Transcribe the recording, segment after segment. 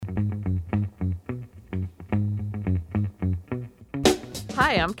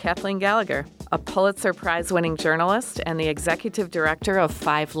Hi, I'm Kathleen Gallagher, a Pulitzer Prize-winning journalist and the executive director of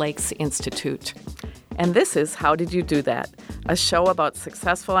Five Lakes Institute. And this is How Did You Do That? A show about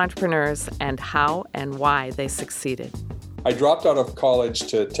successful entrepreneurs and how and why they succeeded. I dropped out of college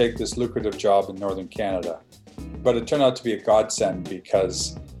to take this lucrative job in Northern Canada, but it turned out to be a godsend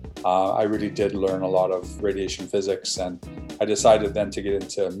because I really did learn a lot of radiation physics, and I decided then to get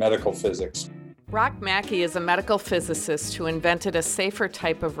into medical physics. Rock Mackey is a medical physicist who invented a safer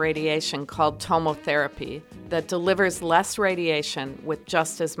type of radiation called tomotherapy that delivers less radiation with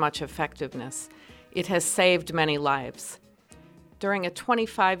just as much effectiveness. It has saved many lives. During a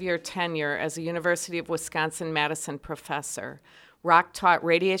 25-year tenure as a University of Wisconsin-Madison professor, Rock taught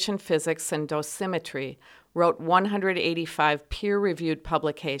radiation physics and dosimetry, wrote 185 peer-reviewed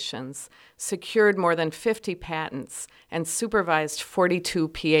publications, secured more than 50 patents, and supervised 42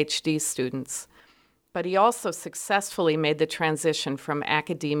 PhD students. But he also successfully made the transition from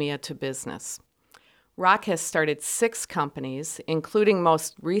academia to business. Rock has started 6 companies, including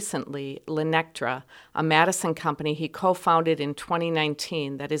most recently Linectra, a Madison company he co-founded in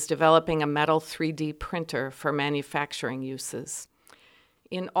 2019 that is developing a metal 3D printer for manufacturing uses.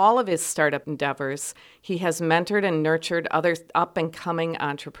 In all of his startup endeavors, he has mentored and nurtured other up-and-coming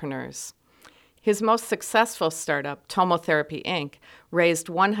entrepreneurs. His most successful startup, Tomotherapy Inc., raised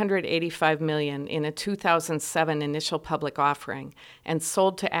 $185 million in a 2007 initial public offering and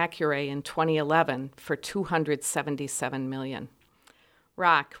sold to Accuray in 2011 for $277 million.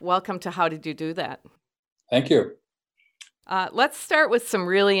 Rock, welcome to How Did You Do That? Thank you. Let's start with some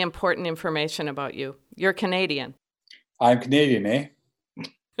really important information about you. You're Canadian. I'm Canadian, eh?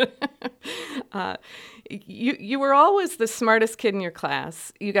 You were always the smartest kid in your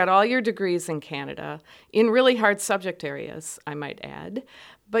class. You got all your degrees in Canada, in really hard subject areas, I might add.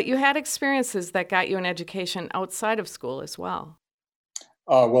 But you had experiences that got you an education outside of school as well.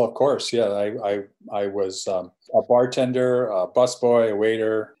 Well, of course, yeah. I was a bartender, a busboy, a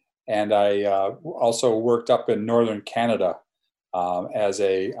waiter, and I also worked up in Northern Canada as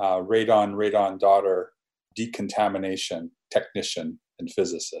a radon daughter decontamination technician and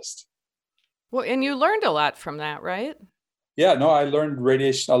physicist. Well, and you learned a lot from that, right? Yeah, no, I learned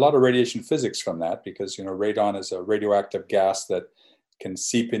a lot of radiation physics from that because, radon is a radioactive gas that can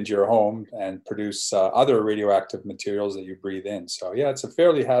seep into your home and produce other radioactive materials that you breathe in. So, yeah, it's a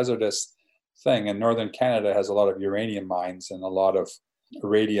fairly hazardous thing. And Northern Canada has a lot of uranium mines and a lot of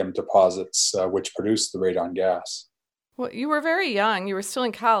radium deposits which produce the radon gas. Well, you were very young. You were still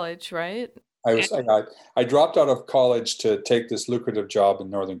in college, right? I dropped out of college to take this lucrative job in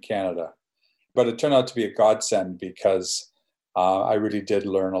Northern Canada. But it turned out to be a godsend because I really did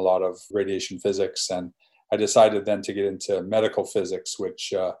learn a lot of radiation physics, and I decided then to get into medical physics,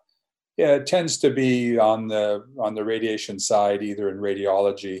 which it tends to be on the radiation side, either in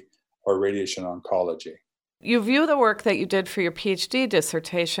radiology or radiation oncology. You view the work that you did for your PhD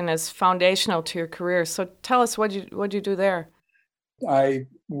dissertation as foundational to your career. So tell us, what'd you do there? I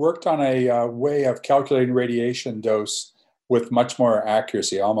worked on a way of calculating radiation dose with much more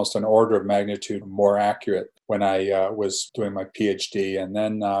accuracy, almost an order of magnitude more accurate when I was doing my PhD. And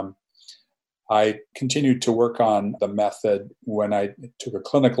then I continued to work on the method when I took a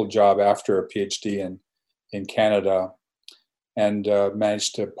clinical job after a PhD in Canada and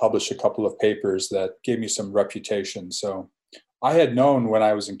managed to publish a couple of papers that gave me some reputation. So I had known when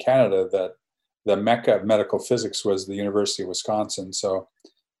I was in Canada that the mecca of medical physics was the University of Wisconsin. So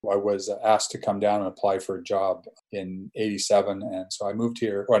I was asked to come down and apply for a job in 87. And so I moved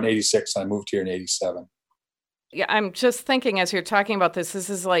here, or in 86, and I moved here in 87. Yeah, I'm just thinking as you're talking about this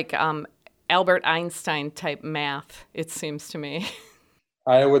is like Albert Einstein type math, it seems to me.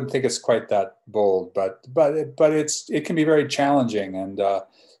 I wouldn't think it's quite that bold, but it can be very challenging. And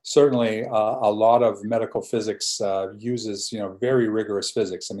certainly a lot of medical physics uses, very rigorous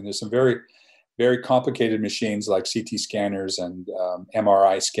physics. I mean, there's some very complicated machines like CT scanners and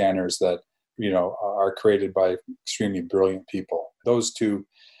MRI scanners that, are created by extremely brilliant people. Those 2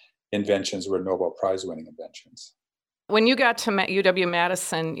 inventions were Nobel Prize-winning inventions. When you got to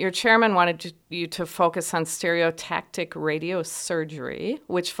UW-Madison, your chairman wanted you to focus on stereotactic radiosurgery,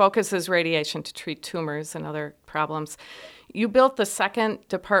 which focuses radiation to treat tumors and other problems. You built the second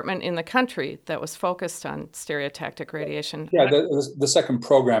department in the country that was focused on stereotactic radiation. Yeah, the second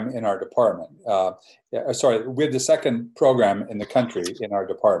program in our department. We had the second program in the country in our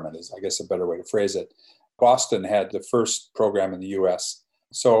department is, I guess, a better way to phrase it. Boston had the first program in the U.S.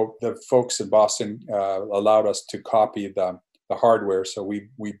 So the folks in Boston allowed us to copy the hardware. So we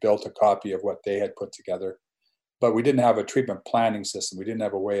built a copy of what they had put together. But we didn't have a treatment planning system. We didn't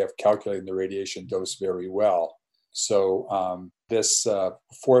have a way of calculating the radiation dose very well. So this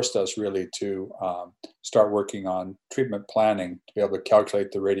forced us really to start working on treatment planning to be able to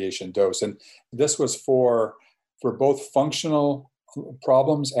calculate the radiation dose. And this was for both functional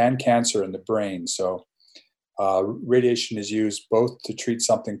problems and cancer in the brain. So radiation is used both to treat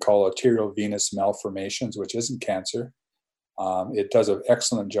something called arteriovenous malformations, which isn't cancer. It does an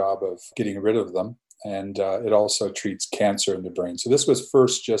excellent job of getting rid of them, and it also treats cancer in the brain. So this was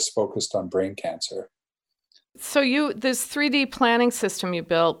first just focused on brain cancer. So this 3D planning system you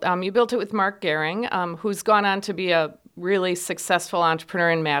built it with Mark Gehring, who's gone on to be a really successful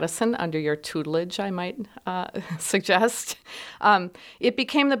entrepreneur in Madison under your tutelage, I might suggest. It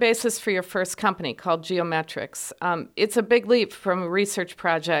became the basis for your first company called Geometrics. It's a big leap from a research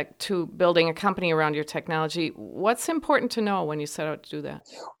project to building a company around your technology. What's important to know when you set out to do that?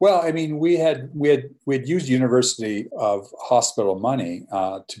 Well, I mean, we had used University of Hospital money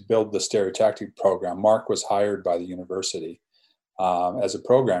to build the stereotactic program. Mark was hired by the university as a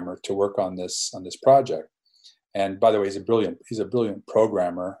programmer to work on this project. And by the way, he's a brilliant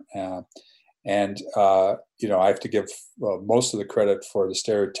programmer. And I have to give most of the credit for the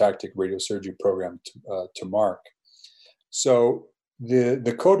stereotactic radiosurgery program to Mark. So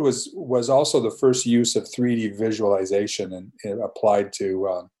the code was also the first use of 3D visualization and applied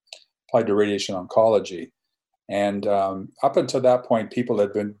to radiation oncology. And up until that point, people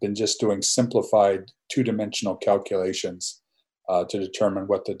had been just doing simplified two-dimensional calculations to determine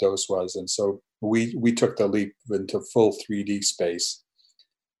what the dose was. And so we took the leap into full 3D space.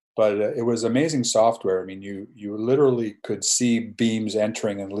 But it was amazing software. I mean, you literally could see beams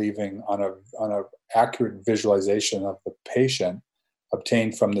entering and leaving on a accurate visualization of the patient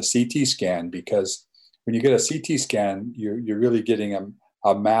obtained from the CT scan, because when you get a CT scan, you're really getting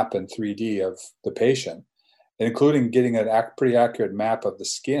a map in 3D of the patient, including getting a pretty accurate map of the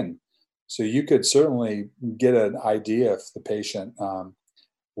skin. So you could certainly get an idea if the patient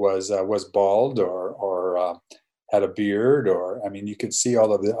was bald or had a beard, or I mean, you could see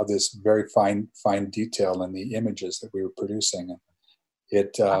all of this very fine detail in the images that we were producing.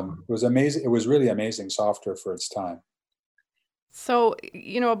 It was amazing. It was really amazing software for its time. So,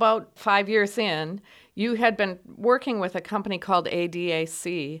 about 5 years in, you had been working with a company called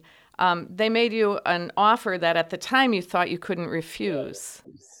ADAC. They made you an offer that at the time you thought you couldn't refuse.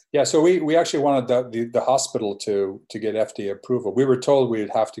 Yeah, so we actually wanted the hospital to get FDA approval. We were told we'd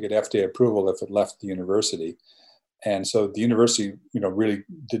have to get FDA approval if it left the university. And so the university, really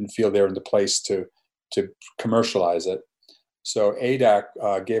didn't feel they were in the place to commercialize it. So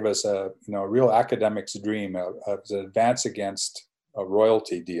ADAC gave us a real academic's dream of an advance against a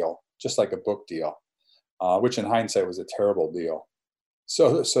royalty deal, just like a book deal, which in hindsight was a terrible deal.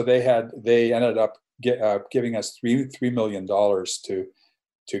 So they ended up giving us $3 million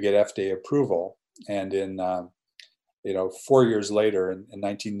to get FDA approval, and in 4 years later, in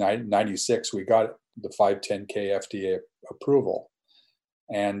 1996, we got the 510K FDA approval,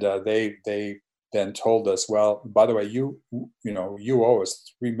 and they then told us, well, by the way, you owe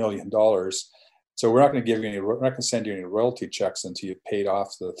us $3 million, so we're not going to send you any royalty checks until you've paid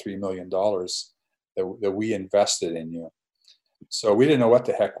off the $3 million that we invested in you. So we didn't know what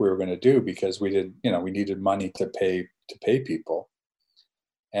the heck we were going to do, because we needed money to pay people.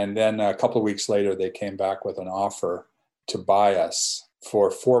 And then a couple of weeks later, they came back with an offer to buy us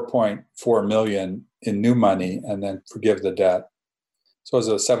for $4.4 million in new money and then forgive the debt. So it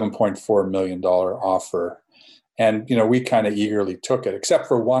was a $7.4 million offer. And, we kind of eagerly took it, except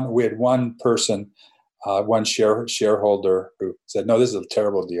for one. We had one person, one shareholder who said, no, this is a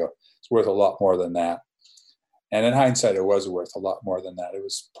terrible deal. It's worth a lot more than that. And in hindsight, it was worth a lot more than that. It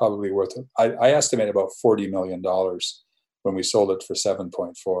was probably worth, I estimate, about $40 million when we sold it for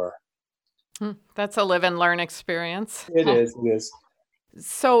 7.4. That's a live and learn experience. It is.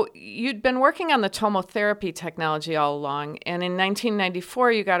 So you'd been working on the tomotherapy technology all along, and in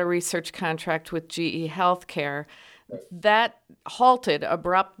 1994, you got a research contract with GE Healthcare. That halted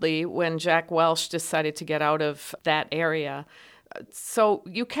abruptly when Jack Welch decided to get out of that area. So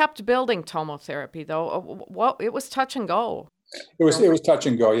you kept building tomotherapy, though. It was touch and go. It was touch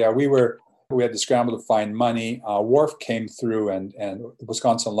and go. Yeah, we had to scramble to find money. WARF came through, and the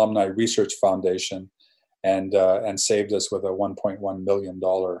Wisconsin Alumni Research Foundation, and saved us with a $1.1 million,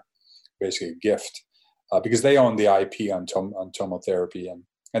 basically gift, because they owned the IP on tomotherapy,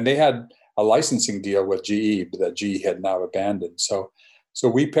 and they had a licensing deal with GE that GE had now abandoned. So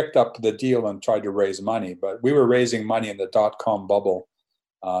we picked up the deal and tried to raise money, but we were raising money in the .com bubble,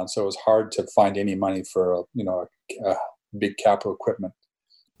 so it was hard to find any money for a big capital equipment.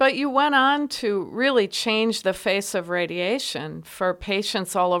 But you went on to really change the face of radiation for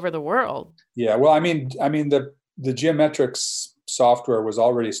patients all over the world. Yeah, well, I mean, the the geometrics software was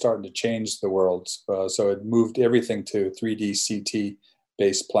already starting to change the world. So it moved everything to 3D CT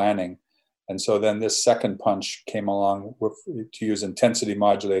based planning. And so then this second punch came along to use intensity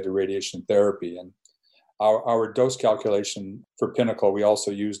modulated radiation therapy. And our dose calculation for Pinnacle, we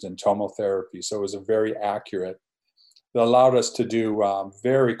also used in tomotherapy. So it was a very accurate, that allowed us to do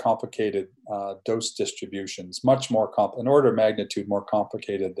very complicated dose distributions, much more an order of magnitude more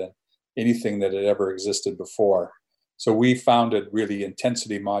complicated than anything that had ever existed before. So we founded really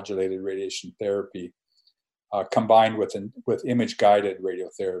intensity modulated radiation therapy combined with image guided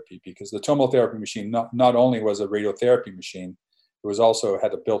radiotherapy, because the tomotherapy machine not only was a radiotherapy machine, it was also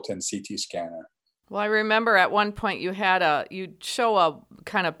had a built-in CT scanner. Well, I remember at one point you'd show a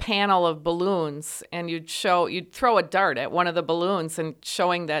kind of panel of balloons, and you'd throw a dart at one of the balloons, and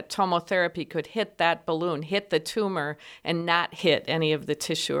showing that tomotherapy could hit that balloon, hit the tumor, and not hit any of the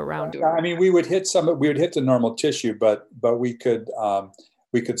tissue around it. I mean, we would hit the normal tissue, but we could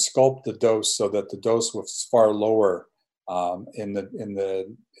sculpt the dose so that the dose was far lower in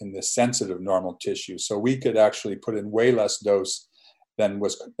the sensitive normal tissue. So we could actually put in way less dose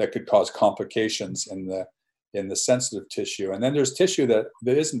that could cause complications in the sensitive tissue. And then there's tissue that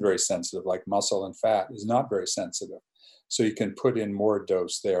isn't very sensitive, like muscle and fat is not very sensitive. So you can put in more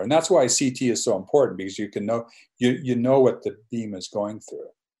dose there. And that's why CT is so important, because you can know you know what the beam is going through.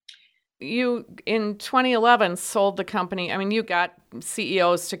 You, in 2011, sold the company. I mean, you got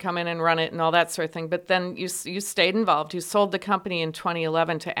CEOs to come in and run it and all that sort of thing, but then you stayed involved. You sold the company in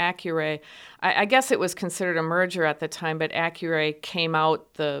 2011 to Accuray. I guess it was considered a merger at the time, but Accuray came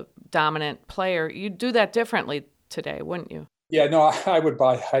out the dominant player. You'd do that differently today, wouldn't you? Yeah, no, I think I would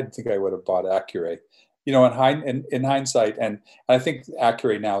have bought Accuray. You know, in hindsight, and I think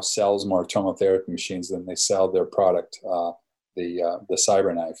Accuray now sells more tomotherapy machines than they sell their product, the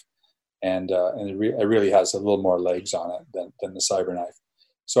CyberKnife. And it really has a little more legs on it than the CyberKnife.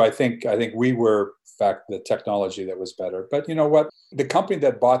 So I think we were, in fact, the technology that was better. But you know what? The company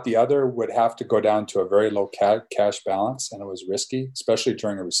that bought the other would have to go down to a very low cash balance, and it was risky, especially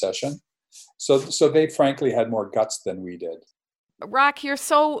during a recession. So they frankly had more guts than we did. Rock, you're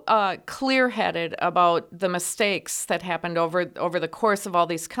so clear-headed about the mistakes that happened over the course of all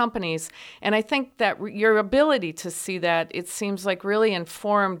these companies. And I think that your ability to see that, it seems like, really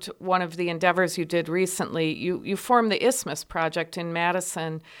informed one of the endeavors you did recently. You formed the Isthmus Project in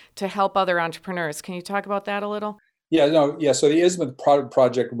Madison to help other entrepreneurs. Can you talk about that a little? Yeah. So the Isthmus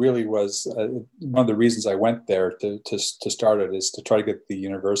Project really was one of the reasons I went there to start it, is to try to get the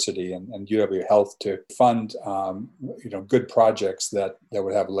university and UW Health to fund good projects that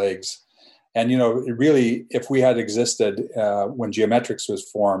would have legs. And it really, if we had existed when Geometrics was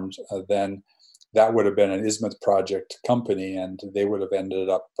formed, then that would have been an Isthmus Project company, and they would have ended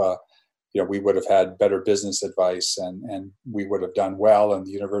up. We would have had better business advice, and we would have done well, and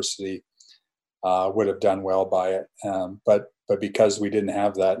the university would have done well by it, but because we didn't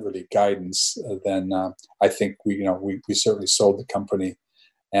have that really guidance, then I think we certainly sold the company,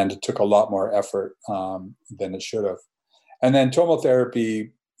 and it took a lot more effort than it should have. And then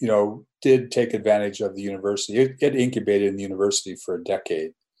tomotherapy, did take advantage of the university. It incubated in the university for a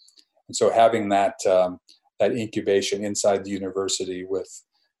decade, and so having that incubation inside the university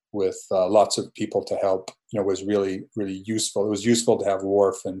with lots of people to help, was really, really useful. It was useful to have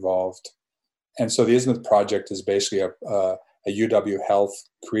Wharf involved. And so the Isthmus Project is basically a UW Health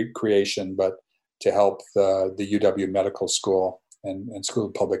creation, but to help the UW Medical School and School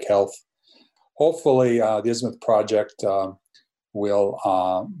of Public Health. Hopefully, the Isthmus Project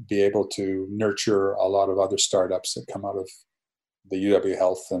will be able to nurture a lot of other startups that come out of the UW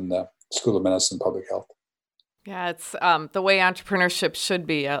Health and the School of Medicine and Public Health. Yeah, it's the way entrepreneurship should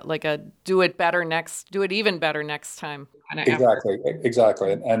be, like a do it even better next time. Exactly.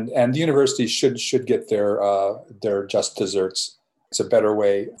 And the universities should get their just desserts. It's a better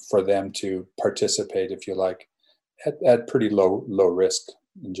way for them to participate, if you like, at pretty low risk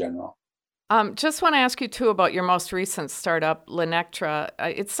in general. Just want to ask you, too, about your most recent startup, Linectra.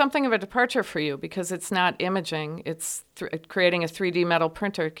 It's something of a departure for you because it's not imaging. It's creating a 3D metal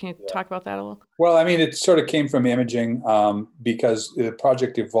printer. Can you talk about that a little? Well, I mean, it sort of came from imaging because the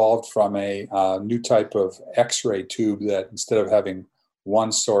project evolved from a new type of X-ray tube that instead of having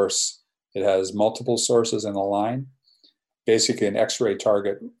one source, it has multiple sources in a line. Basically, an X-ray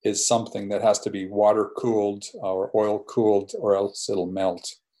target is something that has to be water-cooled or oil-cooled, or else it'll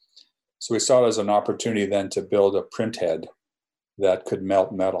melt. So we saw it as an opportunity then to build a print head that could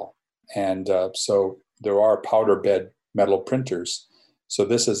melt metal. And so there are powder bed metal printers. So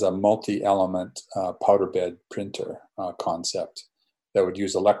this is a multi-element powder bed printer concept. that would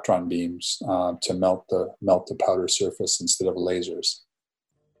use electron beams to melt the powder surface instead of lasers.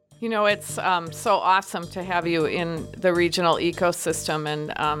 You know, it's so awesome to have you in the regional ecosystem,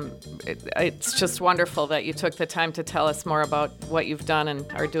 and it's just wonderful that you took the time to tell us more about what you've done and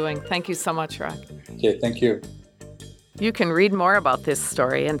are doing. Thank you so much, Rock. Okay, thank you. You can read more about this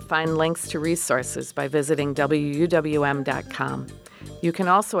story and find links to resources by visiting WUWM.com. You can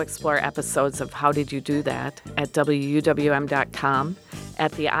also explore episodes of How Did You Do That at WUWM.com,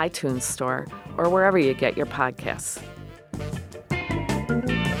 at the iTunes Store, or wherever you get your podcasts.